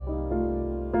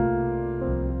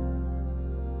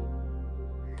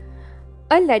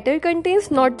A letter contains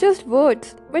not just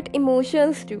words but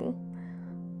emotions too.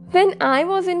 When I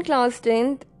was in class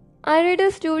 10th, I read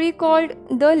a story called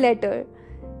The Letter,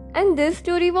 and this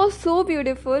story was so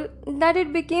beautiful that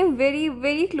it became very,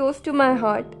 very close to my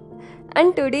heart.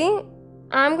 And today,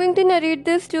 I am going to narrate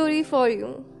this story for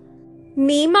you.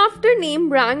 Name after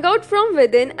name rang out from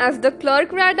within as the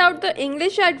clerk read out the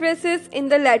English addresses in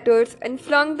the letters and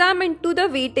flung them into the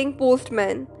waiting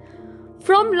postman.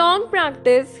 From long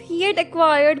practice, he had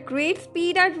acquired great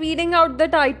speed at reading out the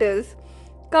titles: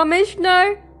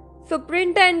 Commissioner,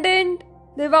 Superintendent,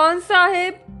 Diwan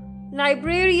Sahib,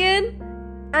 Librarian,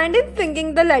 and in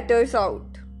singing the letters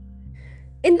out.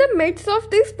 In the midst of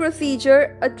this procedure,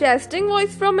 a jesting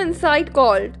voice from inside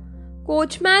called,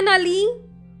 "Coachman Ali."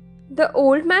 The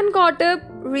old man got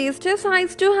up, raised his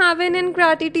eyes to heaven in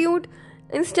gratitude,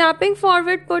 and stepping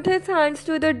forward put his hands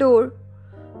to the door.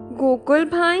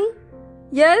 "Gokul Bhai?"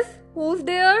 "Yes, who's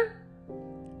there?"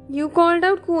 "You called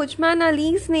out Coachman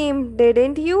Ali's name,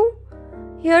 didn't you?"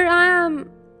 "Here I am.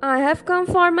 I have come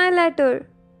for my letter."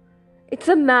 "It's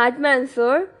a madman,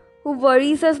 sir, who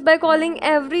worries us by calling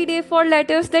every day for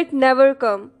letters that never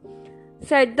come,"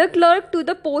 said the clerk to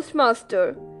the postmaster.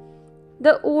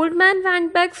 The old man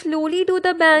went back slowly to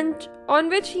the bench on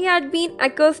which he had been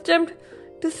accustomed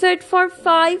to sit for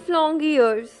 5 long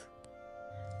years.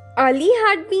 Ali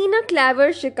had been a clever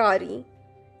shikari.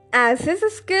 As his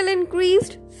skill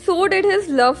increased, so did his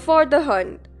love for the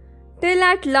hunt, till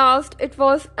at last it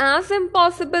was as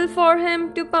impossible for him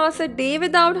to pass a day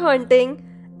without hunting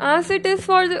as it is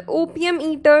for the opium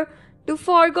eater to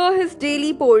forego his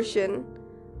daily portion.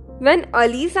 When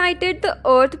Ali sighted the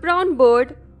earth-brown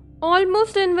bird,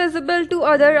 almost invisible to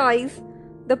other eyes,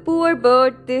 the poor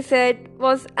bird, they said,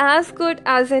 was as good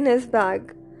as in his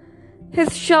bag.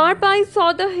 His sharp eyes saw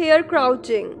the hare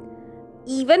crouching.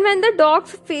 Even when the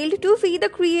dogs failed to see the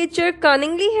creature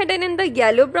cunningly hidden in the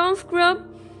yellow-brown scrub,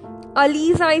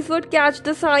 Ali's eyes would catch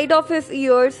the side of his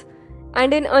ears,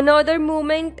 and in another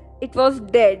moment it was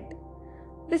dead.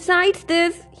 Besides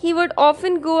this, he would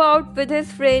often go out with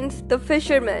his friends, the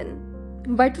fishermen.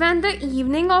 But when the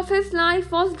evening of his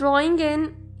life was drawing in,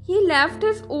 he left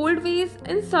his old ways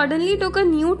and suddenly took a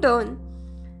new turn.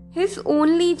 His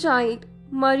only child,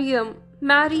 Mariam,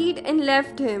 married and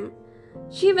left him.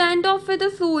 She went off with a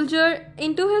soldier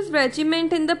into his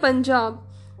regiment in the Punjab,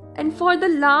 and for the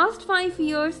last 5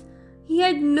 years he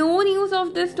had no news of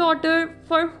this daughter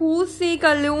for whose sake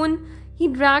alone he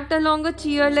dragged along a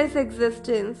cheerless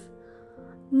existence.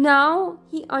 Now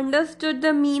he understood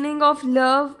the meaning of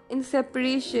love in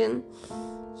separation.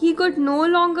 He could no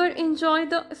longer enjoy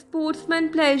the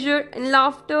sportsman's pleasure and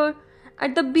laughter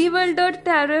at the bewildered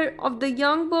terror of the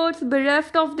young birds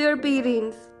bereft of their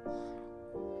parents.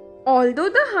 Although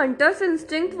the hunter's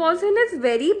instinct was in his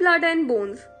very blood and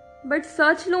bones, but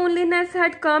such loneliness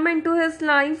had come into his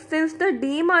life since the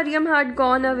day Mariam had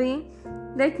gone away,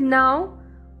 that now,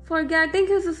 forgetting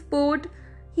his sport,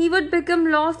 he would become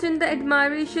lost in the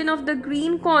admiration of the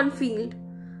green cornfield.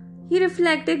 He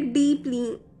reflected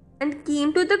deeply and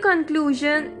came to the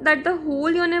conclusion that the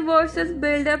whole universe is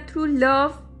built up through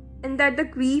love and that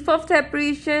the grief of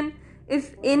separation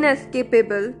is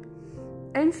inescapable.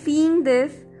 And seeing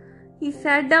this, he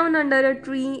sat down under a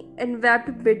tree and wept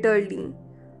bitterly.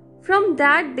 From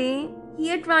that day, he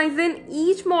had risen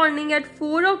each morning at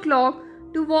 4 o'clock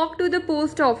to walk to the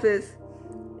post office.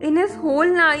 In his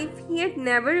whole life, he had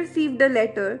never received a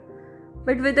letter,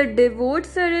 but with a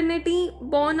devout serenity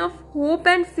born of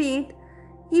hope and faith,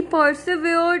 he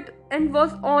persevered and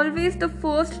was always the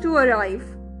first to arrive.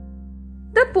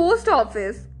 The post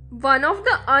office, one of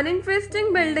the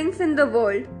uninteresting buildings in the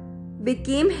world,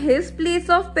 became his place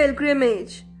of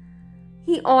pilgrimage.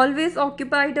 He always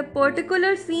occupied a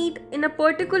particular seat in a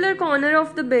particular corner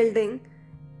of the building,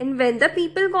 and when the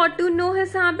people got to know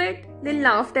his habit, they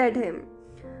laughed at him.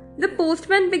 The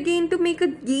postman began to make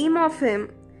a game of him.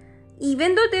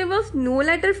 Even though there was no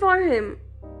letter for him,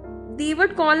 they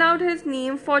would call out his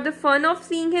name for the fun of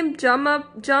seeing him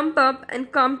jump up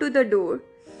and come to the door.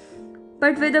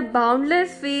 But with a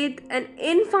boundless faith and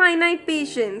infinite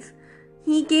patience,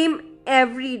 he came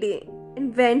every day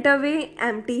and went away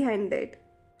empty-handed.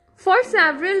 For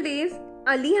several days,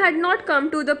 Ali had not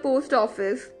come to the post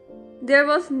office. There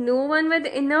was no one with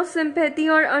enough sympathy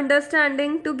or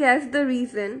understanding to guess the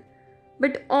reason,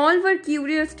 but all were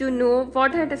curious to know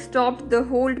what had stopped the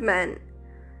old man.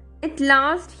 At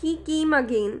last he came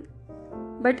again,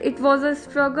 but it was a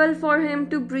struggle for him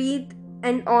to breathe,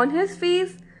 and on his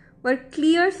face were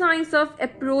clear signs of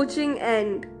approaching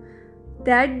end.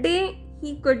 That day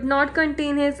he could not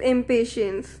contain his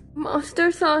impatience.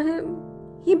 "Master Sahib,"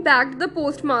 he begged the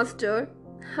postmaster,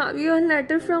 Have you a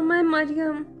letter from my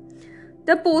Mariam?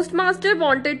 The postmaster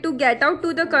wanted to get out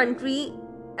to the country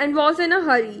and was in a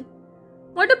hurry.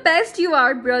 What a pest you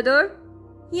are, brother!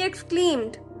 He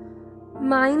exclaimed.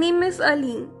 My name is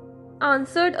Ali,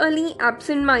 answered Ali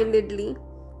absent-mindedly.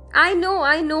 I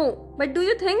know, but do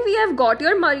you think we have got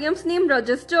your Mariam's name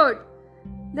registered?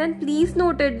 Then please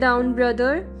note it down,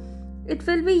 brother. It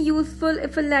will be useful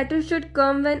if a letter should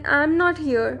come when I am not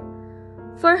here.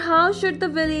 For how should the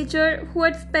villager who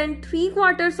had spent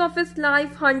 3/4 of his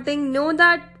life hunting know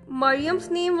that Mariam's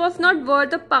name was not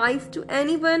worth a pice to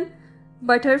anyone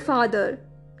but her father?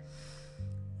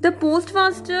 The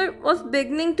postmaster was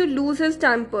beginning to lose his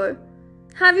temper.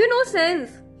 Have you no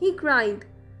sense? He cried.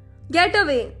 Get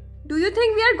away! Do you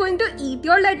think we are going to eat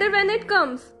your letter when it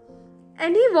comes?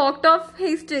 And he walked off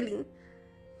hastily.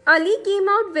 Ali came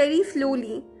out very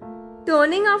slowly,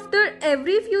 turning after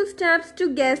every few steps to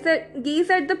gaze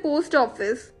at the post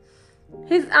office.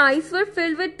 His eyes were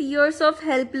filled with tears of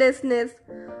helplessness,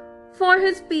 for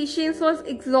his patience was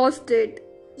exhausted,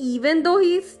 even though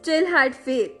he still had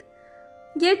faith.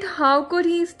 Yet how could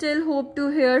he still hope to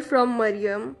hear from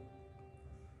Mariam?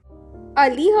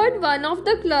 Ali heard one of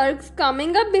the clerks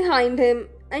coming up behind him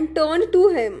and turned to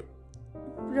him.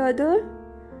 Brother,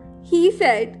 he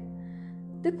said.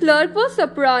 The clerk was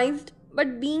surprised,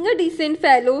 but being a decent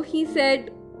fellow, he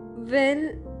said, Well,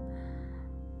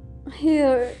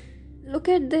 here, look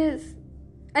at this.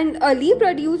 And Ali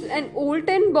produced an old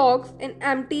tin box and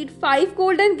emptied 5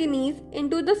 golden guineas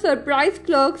into the surprised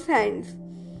clerk's hands.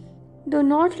 Do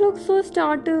not look so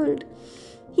startled,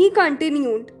 he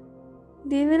continued.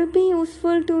 They will be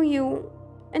useful to you,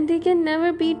 and they can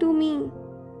never be to me.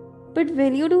 But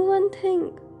will you do one thing?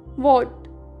 What?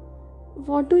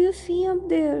 What do you see up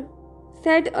there?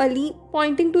 Said Ali,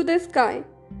 pointing to the sky.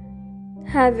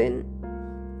 Heaven.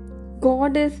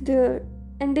 God is there,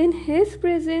 and in His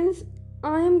presence,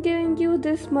 I am giving you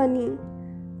this money.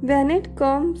 When it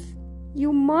comes,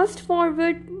 you must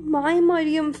forward my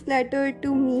Mariam's letter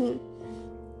to me.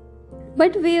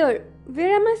 But where?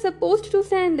 Where am I supposed to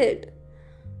send it?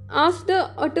 Asked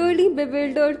the utterly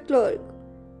bewildered clerk.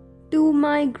 To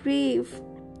my grave.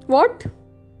 What?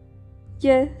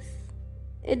 Yes,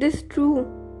 it is true.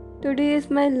 Today is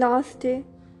my last day.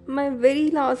 My very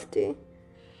last day.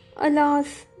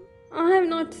 Alas, I have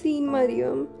not seen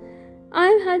Mariam. I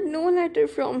have had no letter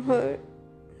from her.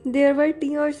 There were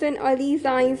tears in Ali's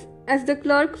eyes as the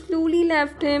clerk slowly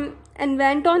left him and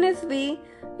went on his way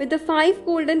with the 5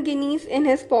 golden guineas in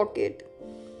his pocket.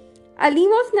 Ali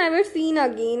was never seen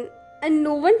again, and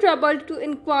no one troubled to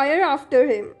inquire after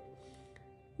him.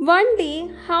 One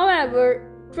day, however,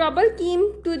 trouble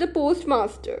came to the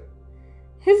postmaster.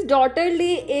 His daughter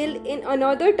lay ill in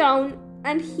another town,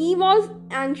 and he was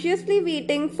anxiously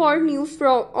waiting for news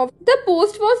of. The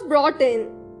post was brought in,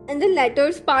 and the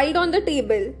letters piled on the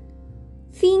table.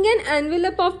 Seeing an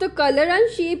envelope of the color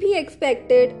and shape he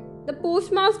expected, the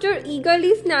postmaster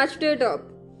eagerly snatched it up.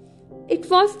 It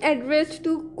was addressed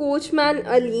to Coachman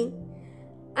Ali,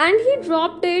 and he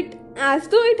dropped it as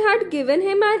though it had given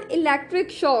him an electric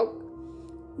shock.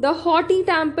 The haughty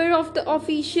temper of the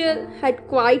official had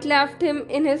quite left him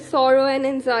in his sorrow and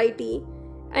anxiety,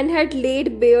 and had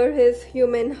laid bare his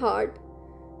human heart.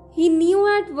 He knew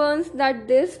at once that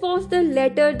this was the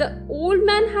letter the old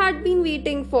man had been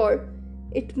waiting for.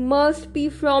 It must be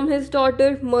from his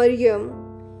daughter Mariam.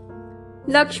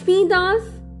 Lakshmi Das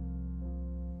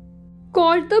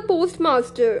called the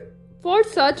postmaster, for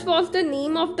such was the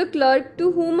name of the clerk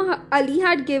to whom Ali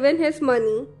had given his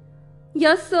money.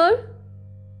 Yes, sir.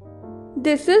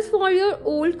 This is for your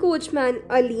old coachman,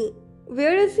 Ali.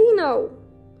 Where is he now?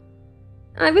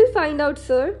 I will find out,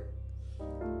 sir.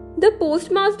 The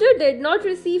postmaster did not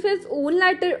receive his own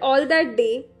letter all that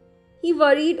day. He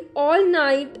worried all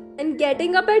night and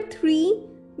getting up at 3,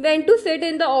 went to sit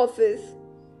in the office.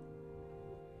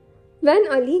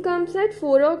 When Ali comes at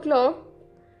 4 o'clock,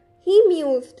 he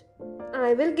mused,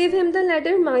 I will give him the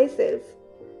letter myself.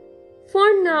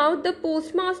 For now the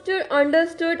postmaster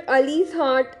understood Ali's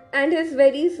heart and his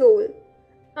very soul.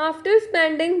 After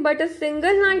spending but a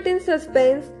single night in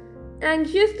suspense,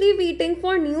 anxiously waiting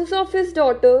for news of his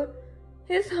daughter,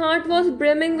 his heart was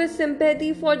brimming with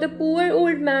sympathy for the poor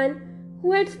old man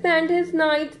who had spent his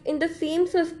nights in the same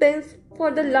suspense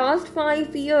for the last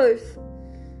 5 years.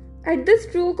 At the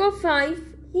stroke of 5,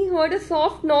 he heard a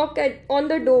soft knock on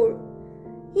the door.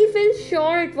 He felt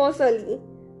sure it was Ali.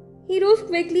 He rose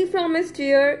quickly from his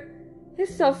chair,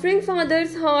 his suffering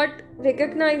father's heart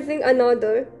recognizing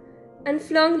another, and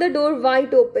flung the door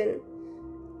wide open.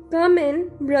 Come in,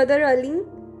 brother Ali,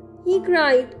 he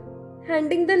cried,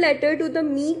 handing the letter to the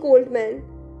meek old man,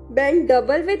 bent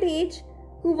double with age,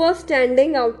 who was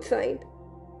standing outside.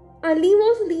 Ali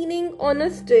was leaning on a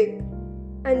stick,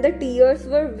 and the tears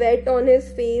were wet on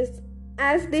his face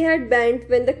as they had bent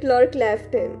when the clerk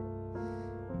left him.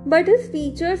 But his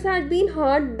features had been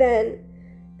hard then,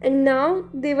 and now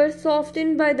they were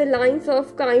softened by the lines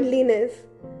of kindliness.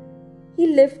 He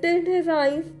lifted his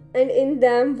eyes, and in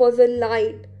them was a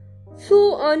light so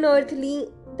unearthly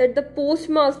that the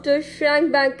postmaster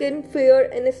shrank back in fear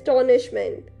and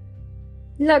astonishment.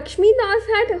 Lakshmi Das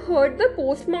had heard the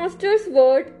postmaster's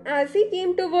word as he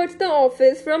came towards the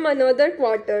office from another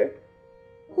quarter.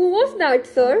 "Who was that,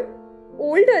 sir?"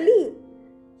 "Old Ali,"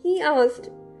 he asked.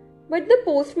 But the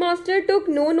postmaster took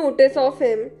no notice of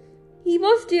him. He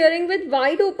was staring with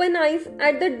wide open eyes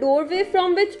at the doorway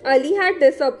from which Ali had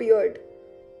disappeared.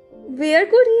 Where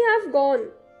could he have gone?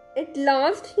 At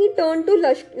last he turned to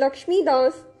Lakshmi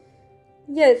Das.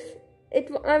 "Yes,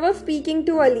 I was speaking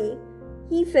to Ali,"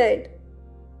 he said.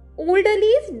 "Old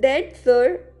Ali is dead, sir,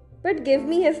 but give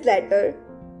me his letter."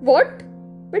 "What?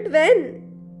 But when?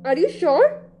 Are you sure,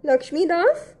 Lakshmi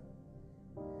Das?"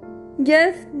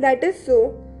 "Yes, that is so,"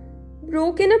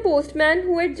 broke in a postman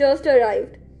who had just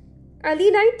arrived. "Ali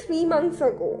died 3 months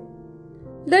ago."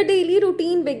 The daily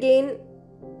routine began.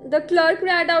 The clerk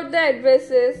read out the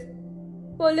addresses: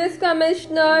 police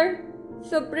commissioner,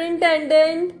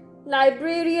 superintendent,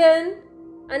 librarian,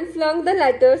 and flung the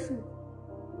letters.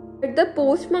 But the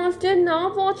postmaster now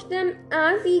watched them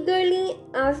as eagerly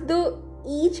as though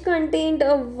each contained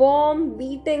a warm,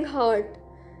 beating heart.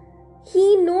 He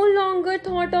no longer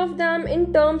thought of them in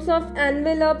terms of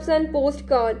envelopes and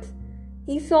postcards.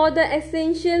 He saw the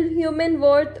essential human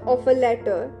worth of a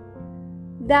letter.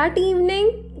 That evening,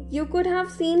 you could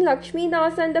have seen Lakshmi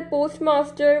Das and the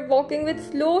postmaster walking with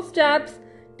slow steps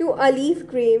to Ali's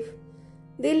grave.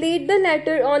 They laid the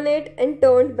letter on it and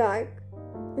turned back.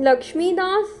 "Lakshmi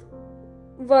Das,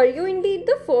 were you indeed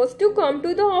the first to come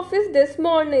to the office this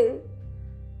morning?"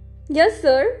 "Yes,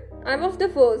 sir, I was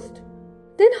the first."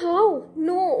 "Then how?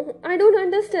 No, I don't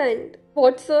understand."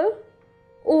 "What, sir?"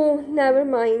 "Oh, never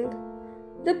mind,"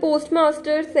 the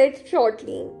postmaster said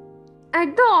shortly.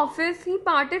 At the office, he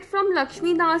parted from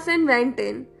Lakshmi Das and went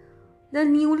in. The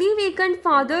newly vacant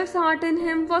father's heart in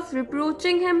him was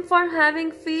reproaching him for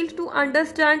having failed to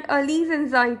understand Ali's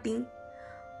anxiety.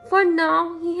 For now,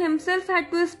 he himself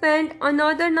had to spend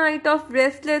another night of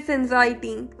restless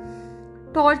anxiety.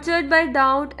 Tortured by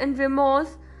doubt and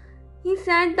remorse, he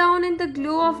sat down in the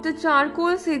glow of the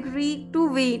charcoal cigarette to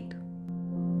wait.